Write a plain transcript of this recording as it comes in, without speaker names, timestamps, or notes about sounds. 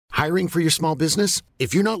Hiring for your small business?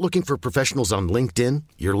 If you're not looking for professionals on LinkedIn,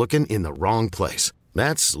 you're looking in the wrong place.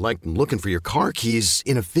 That's like looking for your car keys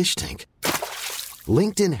in a fish tank.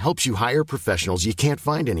 LinkedIn helps you hire professionals you can't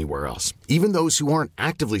find anywhere else, even those who aren't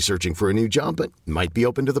actively searching for a new job but might be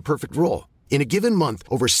open to the perfect role. In a given month,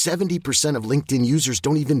 over 70% of LinkedIn users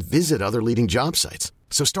don't even visit other leading job sites.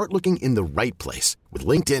 So start looking in the right place. With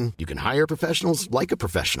LinkedIn, you can hire professionals like a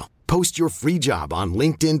professional. Post your free job on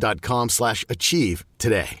linkedin.com/achieve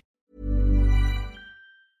today.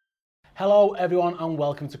 Hello everyone and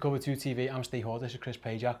welcome to Cover 2 TV. I'm Steve Hall, this is Chris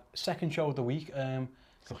Pajak. Second show of the week.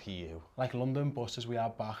 Look at you. Like London buses, we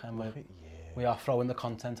are back and Look at you. we are throwing the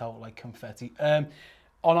content out like confetti. On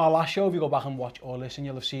our last show, if you go back and watch or listen,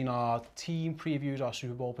 you'll have seen our team previews, our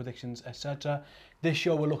Super Bowl predictions, etc. This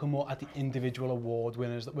show, we're looking more at the individual award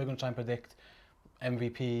winners that we're going to try and predict.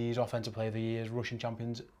 MVPs, Offensive Player of the Years, Russian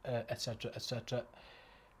champions, etc, etc.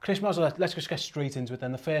 Chris, let's just get straight into it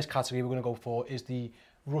then. The first category we're going to go for is the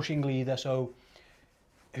rushing leader. So,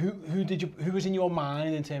 who was in your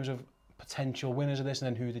mind in terms of potential winners of this, and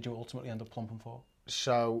then who did you ultimately end up plumping for?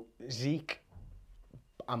 So, Zeke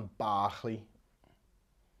and Barkley,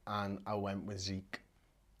 and I went with Zeke.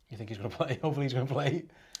 You think he's going to play? Hopefully he's going to play.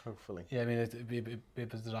 Hopefully. Yeah, I mean, it'd be a bit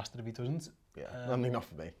of a disaster if he doesn't. Yeah, I mean, not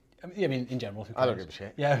for me. I mean, in general, who cares? I don't give a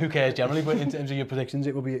shit. Yeah, who cares generally, but in terms of your predictions,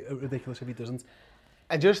 it will be ridiculous if he doesn't.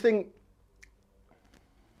 I just think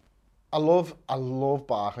I love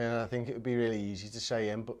Barkley, and I think it would be really easy to say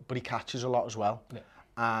him, but he catches a lot as well. Yeah.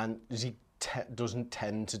 And Zeke doesn't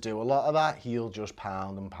tend to do a lot of that. He'll just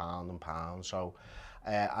pound and pound and pound. So,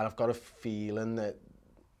 and I've got a feeling that,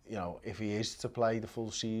 you know, if he is to play the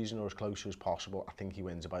full season or as close as possible, I think he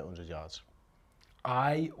wins about 100 yards.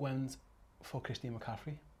 I went for Christian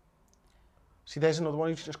McCaffrey. See, there's another one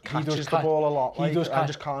who just catches the ball a lot. I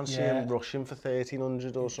just can't see him rushing for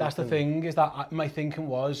 1,300 or something. That's the thing, is that my thinking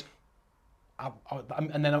was, I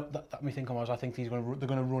think they're going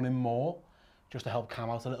to run him more, just to help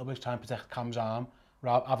Cam out a little bit, try and protect Cam's arm,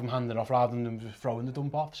 have him handing off rather than just throwing the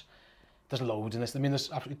dump offs. There's loads in this. I mean,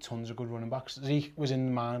 there's absolutely tons of good running backs. Zeke was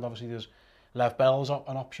in mind. Obviously, there's Lev Bell's an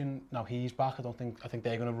option. Now he's back. I think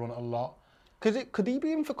they're going to run it a lot. Could he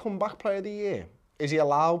be in for comeback player of the year? Is he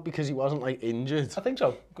allowed because he wasn't like injured? I think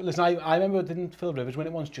so. Listen, I remember didn't Phil Rivers win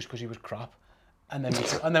it once just because he was crap, and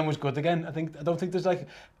then was good again. I don't think there's like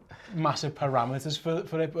massive parameters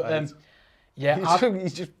for it, but right. Yeah,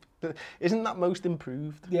 he's just isn't that most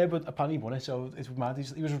improved? Yeah, but apparently he won it, so it's mad.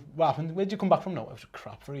 He was what happened? Where did you come back from? No, it was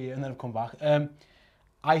crap for a year, and then I've come back.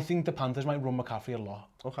 I think the Panthers might run McCaffrey a lot.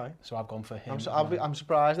 Okay. So I've gone for him. I'm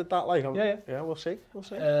surprised at that. Like, yeah, we'll see.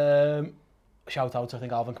 Shout out to, I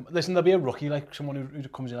think, Alvin. Listen, there'll be a rookie, like someone who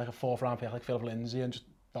comes in like a 4th round pick, like Philip Lindsay, and just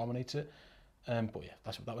dominates it. But yeah,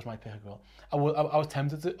 that was my pick as well. I was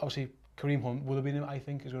tempted to, obviously, Kareem Hunt would have been, I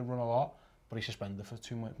think, is going to run a lot, but he's suspended for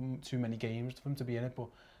too many games for him to be in it. But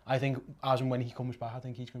I think as and when he comes back, I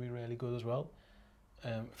think he's going to be really good as well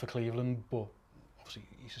for Cleveland. But obviously,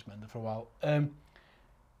 he's suspended for a while.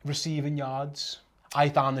 Receiving yards, I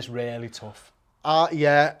found this really tough.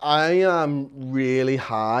 Yeah, I am really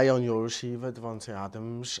high on your receiver, Davante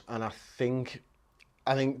Adams, and I think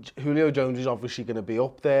Julio Jones is obviously going to be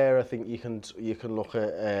up there. I think you can look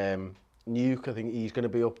at Nuke. I think he's going to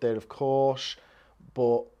be up there, of course,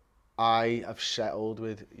 but I have settled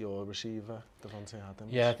with your receiver, Davante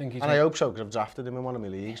Adams. Yeah, I think he's... And I hope so, because I've drafted him in one of my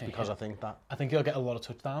leagues, because I think that... I think he'll get a lot of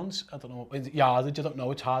touchdowns. I don't know. Yardage, I don't know.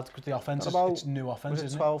 It's hard, because the offense it's new offense,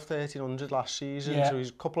 isn't it? 1,300 last season, so he's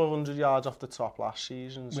a couple of 100 yards off the top last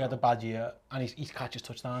season. So. We had a bad year, and he catches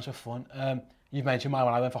touchdowns for fun. You've mentioned when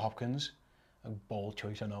I went for Hopkins. A bold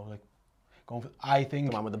choice, I know. Like, I think...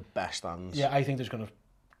 The man with the best hands. Yeah, I think they're going to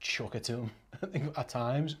chuck it to him at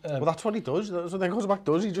times. Well, that's what he does. That's what the quarterback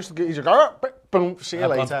does. He's like, boom, see you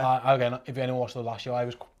later. Again, if anyone watched the last show, I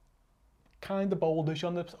was kind of boldish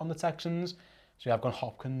on the Texans. So yeah, I've gone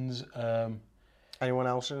Hopkins. Anyone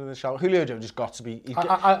else in the show? Julio Jones has got to be.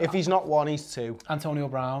 If he's not one, he's two. Antonio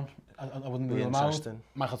Brown, I wouldn't rule him out.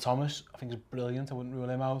 Michael Thomas, I think is brilliant. I wouldn't rule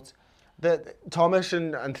him out. Thomas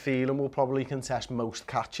and Thielen will probably contest most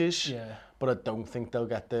catches. Yeah. But I don't think they'll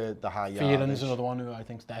get the high yardage. Thielen's another one who I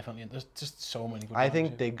think is definitely... There's just so many good I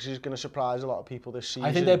think Diggs is going to surprise a lot of people this season.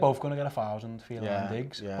 I think they're both going to get 1,000, Thielen and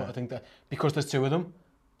Diggs. Yeah. But I think that because there's two of them,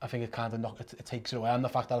 I think it kind of it takes it away. And the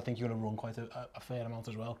fact that I think you're going to run quite a fair amount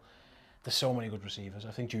as well. There's so many good receivers.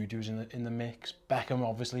 I think Juju's in the mix. Beckham,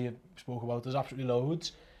 obviously, you spoke about. There's absolutely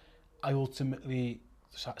loads. I ultimately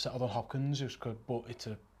settled on Hopkins, who's good, but it's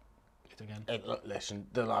a... Again. Listen,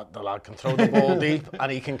 the lad can throw the ball deep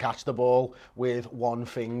and he can catch the ball with one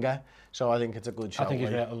finger. So I think it's a good shot. I think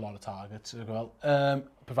he's got a lot of targets as well,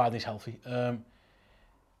 provided he's healthy.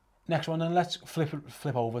 Next one, then let's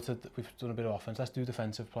flip over to, we've done a bit of offense, let's do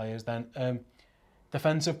defensive players then.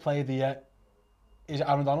 Defensive player of the year, is it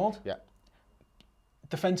Aaron Donald? Yeah.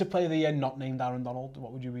 Defensive player of the year not named Aaron Donald,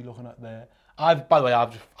 what would you be looking at there? I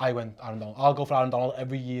went Aaron Donald. I'll go for Aaron Donald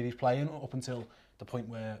every year he's playing, up until the point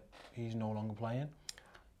where he's no longer playing.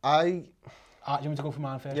 Do you want me to go for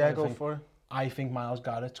mine first? Yeah, go for it. I think Myles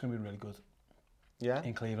Garrett's going to be really good. Yeah.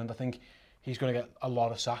 In Cleveland. I think he's going to get a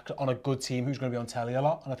lot of sacks on a good team who's going to be on telly a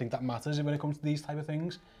lot, and I think that matters when it comes to these type of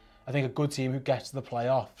things. I think a good team who gets to the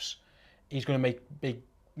playoffs, he's going to make big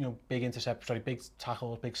interceptions, big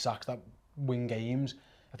tackles, big sacks that win games.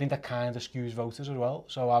 I think that kind of skews voters as well.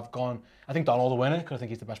 So I think Donald will win it because I think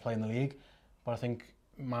he's the best player in the league, but I think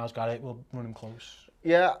Myles Garrett will run him close.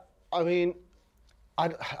 Yeah, I mean,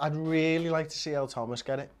 I'd really like to see Earl Thomas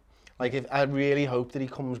get it. Like, I really hope that he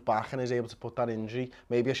comes back and is able to put that injury.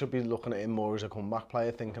 Maybe I should be looking at him more as a comeback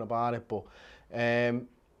player, thinking about it. But,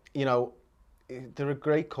 you know, they're a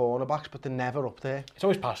great cornerbacks, but they're never up there. It's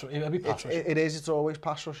always pass rush. It'll be pass rush. It is. It's always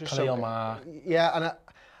pass rushes. Khalil Mack. Yeah, and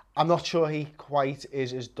I'm not sure he quite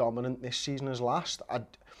is as dominant this season as last.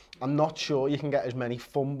 I'm not sure you can get as many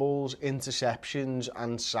fumbles, interceptions,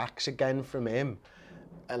 and sacks again from him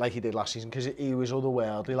like he did last season, because he was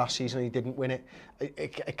otherworldly last season and he didn't win it.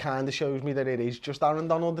 It kind of shows me that it is just Aaron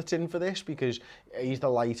Donald that's in for this, because he's the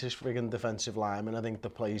lightest friggin' defensive lineman, I think,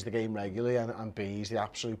 that plays the game regularly, and B, he's the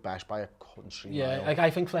absolute best by a country mile. Like, I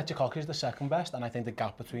think Fletcher Cox is the second best, and I think the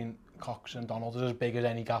gap between Cox and Donald is as big as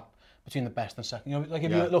any gap between the best and second. You know, like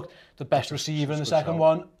if you look, the best receiver in the second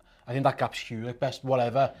one, I think that gap's huge, like best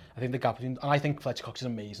whatever. I think the gap between, and I think Fletcher Cox is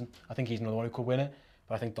amazing. I think he's another one who could win it,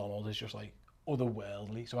 but I think Donald is just like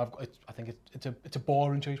otherworldly. So I think it's a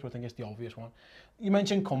boring choice, but I think it's the obvious one. You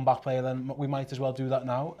mentioned comeback player, then we might as well do that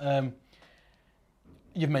now.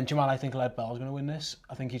 You've mentioned, man, I think Le'Veon Bell's going to win this.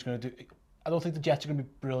 I think he's going to do. I don't think the Jets are going to be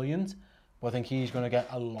brilliant, but I think he's going to get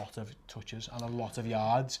a lot of touches and a lot of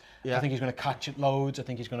yards. Yeah. I think he's going to catch it loads. I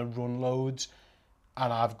think he's going to run loads.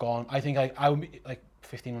 And I think I would be like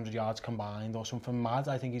 1,500 yards combined or something mad.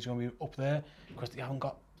 I think he's going to be up there because they haven't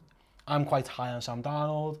got. I'm quite high on Sam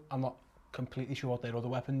Darnold. I'm not completely sure what their other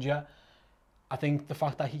weapons yet. I think the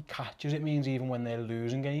fact that he catches it means even when they're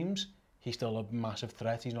losing games, he's still a massive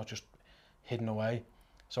threat. He's not just hidden away.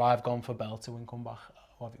 So I've gone for Bell to win comeback.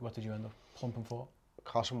 What did you end up plumping for?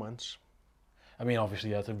 Carson Wentz. I mean,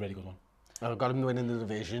 obviously, that's a really good one. I've got him winning the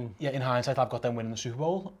division. Yeah, in hindsight, I've got them winning the Super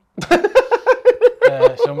Bowl.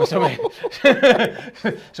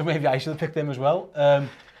 So maybe I should have picked them as well.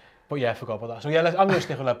 But yeah, I forgot about that. So yeah, I'm going to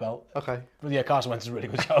stick with Le'Veon Bell. Okay. But yeah, Carson Wentz is a really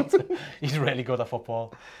good shout. He's really good at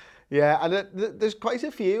football. Yeah, and there's quite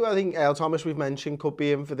a few. I think Earl Thomas, we've mentioned, could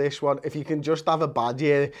be in for this one. If you can just have a bad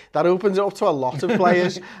year, that opens it up to a lot of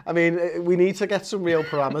players. I mean, we need to get some real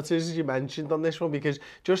parameters, as you mentioned, on this one, because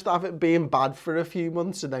just have it being bad for a few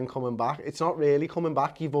months and then coming back, it's not really coming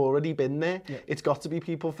back. You've already been there. Yeah. It's got to be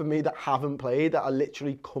people, for me, that haven't played, that are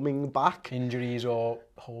literally coming back. Injuries or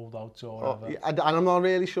holdouts or whatever. And I'm not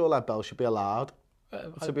really sure that Bell should be allowed.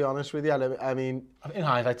 To be honest with you, I mean, in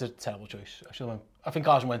hindsight, it's a terrible choice. I think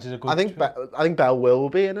Carson Wentz is a good. I think Bell will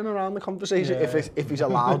be in and around the conversation if he's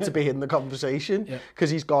allowed to be in the conversation, because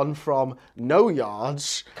he's gone from no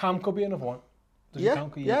yards. Cam could be another one. Does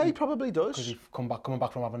he probably does. Because he's coming back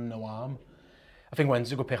from having no arm. I think Wentz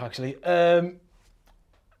is a good pick actually.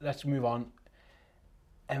 Let's move on.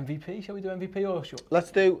 MVP? Shall we do MVP or sure? Let's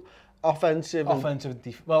do. Offensive player of the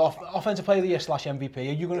year / MVP. Are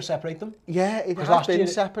you going to separate them? Yeah, it has been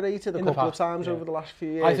separated a couple of times over the last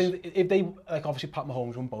few years. I think if they, like, obviously Pat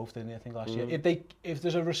Mahomes won both, didn't he? I think last year. If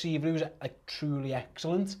there's a receiver who's like truly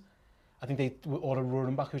excellent, I think or a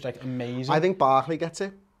running back who's like amazing. I think Barkley gets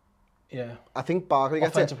it. Yeah. I think Barkley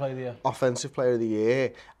gets Offensive player of the year. Offensive player of the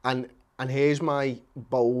year. And here's my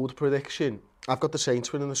bold prediction. I've got the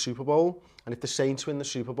Saints winning the Super Bowl, and if the Saints win the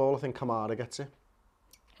Super Bowl, I think Kamara gets it.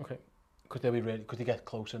 Okay. Could they get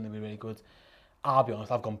closer and they'll be really good? I'll be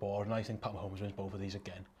honest, I've gone bored, and I think Pat Mahomes wins both of these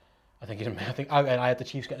again. I think I had the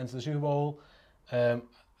Chiefs get into the Super Bowl. I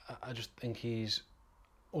just think he's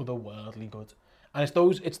otherworldly good. And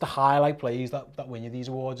it's the highlight plays that win you these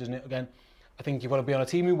awards, isn't it? Again, I think you've got to be on a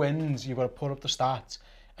team who wins, you've got to put up the stats,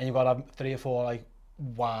 and you've got to have 3 or 4 like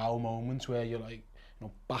wow moments where you're like, you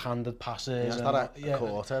know, backhanded passes. And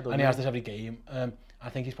he has this every game. I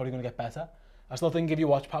think he's probably going to get better. I still think if you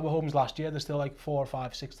watch Pat Mahomes last year, there's still like 4 or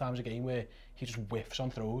 5, 6 times a game where he just whiffs on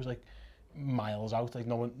throws like miles out, like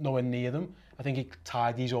nowhere near them. I think he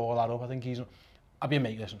tidies all that up. I think I'd be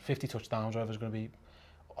amazing. Listen, 50 touchdowns, whatever, is going to be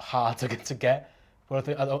hard to get. But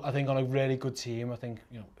I think on a really good team, I think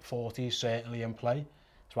 40 is certainly in play.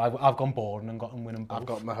 So I've gone boring and got them winning both. I've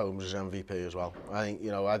got Mahomes as MVP as well. I think,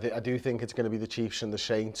 you know, I do think it's going to be the Chiefs and the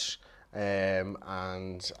Saints,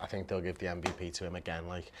 and I think they'll give the MVP to him again.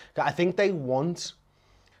 Like, I think they want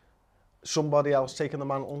somebody else taking the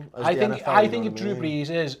mantle. As I the think NFL, I you think know if what I Drew mean? Brees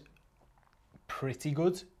is pretty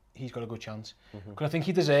good, he's got a good chance. Because I think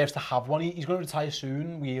he deserves to have one. He's going to retire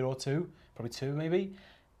soon, a year or two, probably 2 maybe,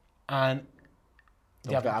 and.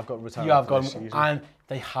 I've got retired. You have for gone, this season. and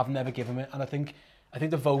they have never given him it. And I think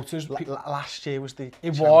the voters. Last year was the. It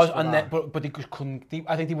chance was, for and that. but they couldn't.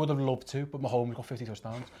 I think they would have loved to, but Mahomes got 50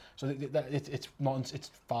 touchdowns, so it's not. It's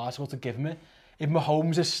farcical to give him it. If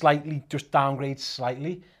Mahomes is slightly just downgrades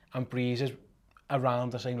slightly, and Breeze is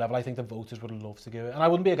around the same level, I think the voters would love to give it, and I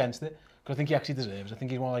wouldn't be against it because I think he actually deserves. I think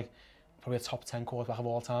he's one of, like, probably a top 10 quarterback of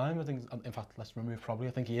all time. I think, in fact, let's remove probably.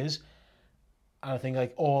 I think he is. And I think,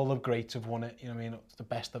 like, all the greats have won it. You know what I mean? The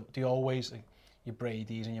best of, they always, like, your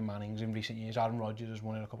Brady's and your Mannings in recent years. Aaron Rodgers has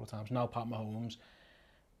won it a couple of times. Now Pat Mahomes.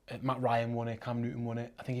 Matt Ryan won it. Cam Newton won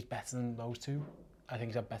it. I think he's better than those two. I think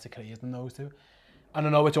he's had better careers than those two. And I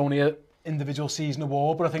know it's only an individual season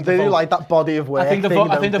award, but I think They do like that body of work. I think the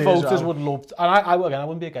voters well. would love to, and I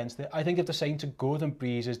wouldn't be against it. I think if the Saints are good and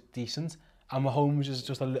Breeze is decent, and Mahomes is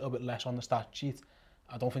just a little bit less on the stat sheet,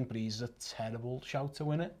 I don't think Breeze is a terrible shout to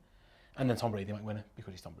win it. And then Tom Brady might win it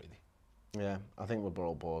because he's Tom Brady. Yeah, I think we're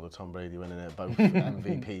all bored of Tom Brady winning it, both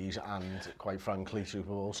MVPs and, quite frankly, Super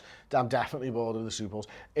Bowls. I'm definitely bored of the Super Bowls.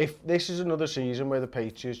 If this is another season where the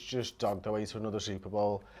Patriots just dogged their way to another Super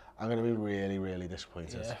Bowl, I'm going to be really, really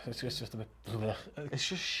disappointed. Yeah, it's just a bit. It's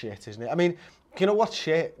just shit, isn't it? I mean, you know what's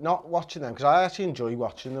shit? Not watching them, because I actually enjoy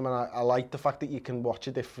watching them, and I like the fact that you can watch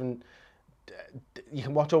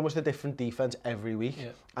almost a different defense every week,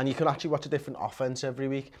 and you can actually watch a different offense every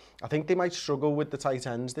week. I think they might struggle with the tight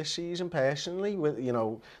ends this season, personally. With, you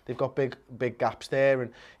know, they've got big gaps there,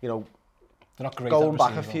 and, you know, they're not great. Going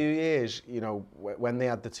back a few years, you know, when they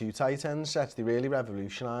had the 2 tight end sets, they really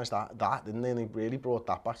revolutionised that, didn't they? And they really brought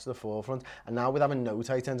that back to the forefront. And now with having no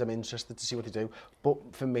tight ends, I'm interested to see what they do. But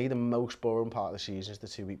for me, the most boring part of the season is the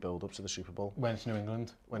 2-week build-up to the Super Bowl. When it's New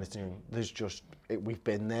England. When it's New England. There's just, we've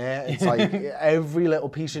been there. It's like every little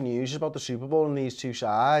piece of news is about the Super Bowl on these two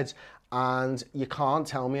sides. And you can't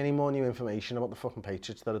tell me any more new information about the fucking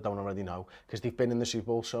Patriots that I don't already know, because they've been in the Super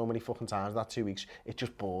Bowl so many fucking times that 2 weeks. It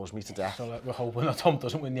just bores me to death. So we're hoping that Tom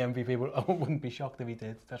doesn't win the MVP, but I wouldn't be shocked if he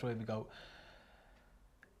did. That's where we go.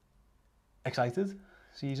 Excited?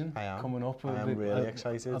 Season I am. coming up. I am really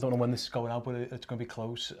excited. I don't know when this is going out, but it's going to be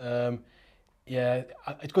close. Yeah,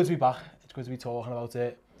 it's good to be back. It's good to be talking about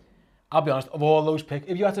it. I'll be honest, of all those picks,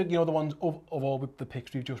 if you had to, you know, the ones of all the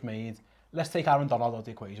picks we've just made, let's take Aaron Donald out of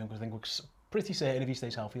the equation, because I think we're pretty certain if he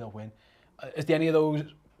stays healthy, he'll win. Is there any of those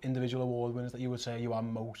individual award winners that you would say you are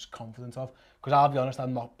most confident of? Because I'll be honest,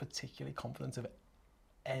 I'm not particularly confident of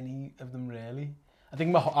any of them, really. I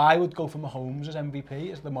think I would go for Mahomes as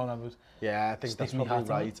MVP, as the one I would. Yeah, I think that's probably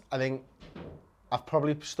right. I think I've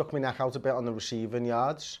probably stuck my neck out a bit on the receiving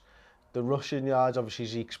yards. The rushing yards, obviously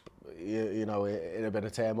Zeke's, you know, in a bit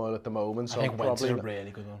of turmoil at the moment. So I think Wentz probably is a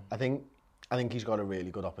really good one. I think he's got a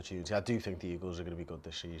really good opportunity. I do think the Eagles are going to be good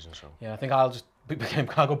this season. So yeah, I think I'll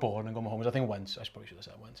go boring and go Mahomes. I think Wentz. I probably should have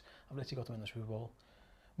said Wentz. I've literally got to win the Super Bowl.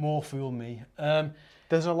 More fool me.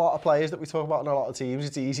 There's a lot of players that we talk about in a lot of teams.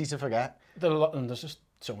 It's easy to forget. And there's just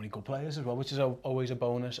so many good players as well, which is always a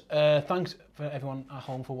bonus. Thanks for everyone at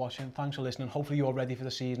home for watching. Thanks for listening. Hopefully you're ready for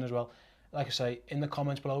the season as well. Like I say, in the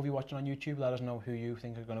comments below, if you're watching on YouTube, let us know who you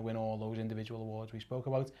think are going to win all those individual awards we spoke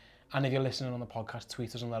about. And if you're listening on the podcast,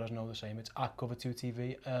 tweet us and let us know the same. It's at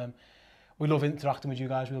Cover2TV. We love interacting with you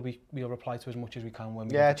guys. We'll reply to as much as we can when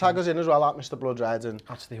we tag us in as well at Mr. Bloodred and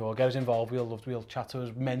that's the whole. Get us involved. We'll chat to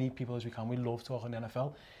as many people as we can. We love talking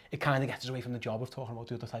NFL. It kind of gets us away from the job of talking about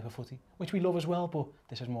the other type of footy, which we love as well, but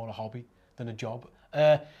this is more a hobby than a job.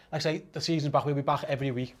 Like I say, the season's back. We'll be back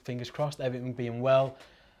every week. Fingers crossed. Everything being well.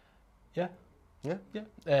 Yeah. And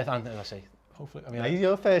as I say, hopefully. I mean, it's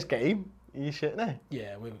your first game. Are you shitting it?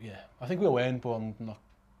 Yeah. I think we'll win, but I'm not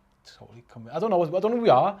totally coming. I don't know who we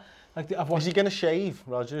are. Like, is he going to shave,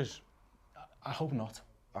 Rodgers? I hope not.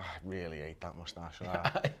 I really hate that moustache.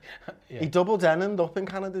 Yeah. He double denimed up in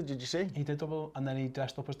Canada, did you see? He did double, and then he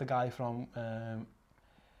dressed up as the guy from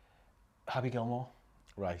Happy Gilmore.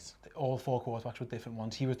 Right. All 4 quarterbacks were different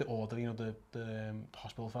ones. He was the orderly, you know, the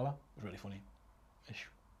hospital fella. It was really funny.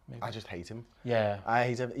 Maybe. I just hate him. Yeah. I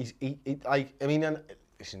hate him. I mean,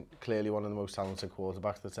 he's clearly one of the most talented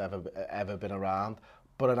quarterbacks that's ever been around,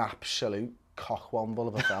 but an absolute cockwomble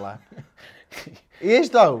of a fella. He is,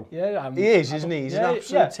 though. Yeah, he is, isn't he? He's an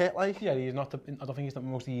absolute tit, like. Yeah, he's not. I don't think he's the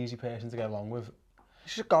most easy person to get along with.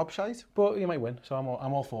 He's just a gobshite. But he might win, so I'm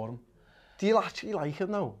all for him. Do you actually like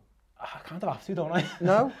him though? I kind of have to, don't I?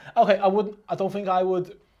 No? Okay, I don't think I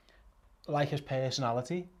would like his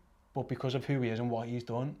personality, but because of who he is and what he's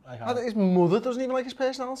done, His mother doesn't even like his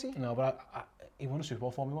personality. No, but he won a Super Bowl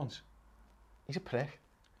for me once. He's a prick.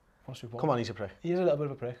 Won a Super Bowl. Come on, he's a prick. He is a little bit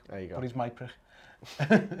of a prick. There you go. But he's my prick.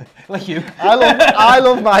 Like you. I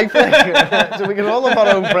love my prick. So we can all love our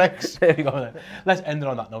own pricks. There we go then. Let's end it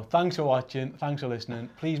on that note. Thanks for watching. Thanks for listening.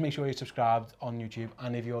 Please make sure you're subscribed on YouTube.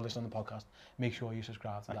 And if you're listening on the podcast, make sure you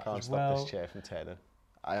subscribe to that as well. I can't stop this chair from turning.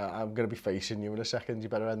 I'm going to be facing you in a second. You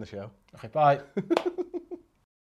better end the show. Okay, bye.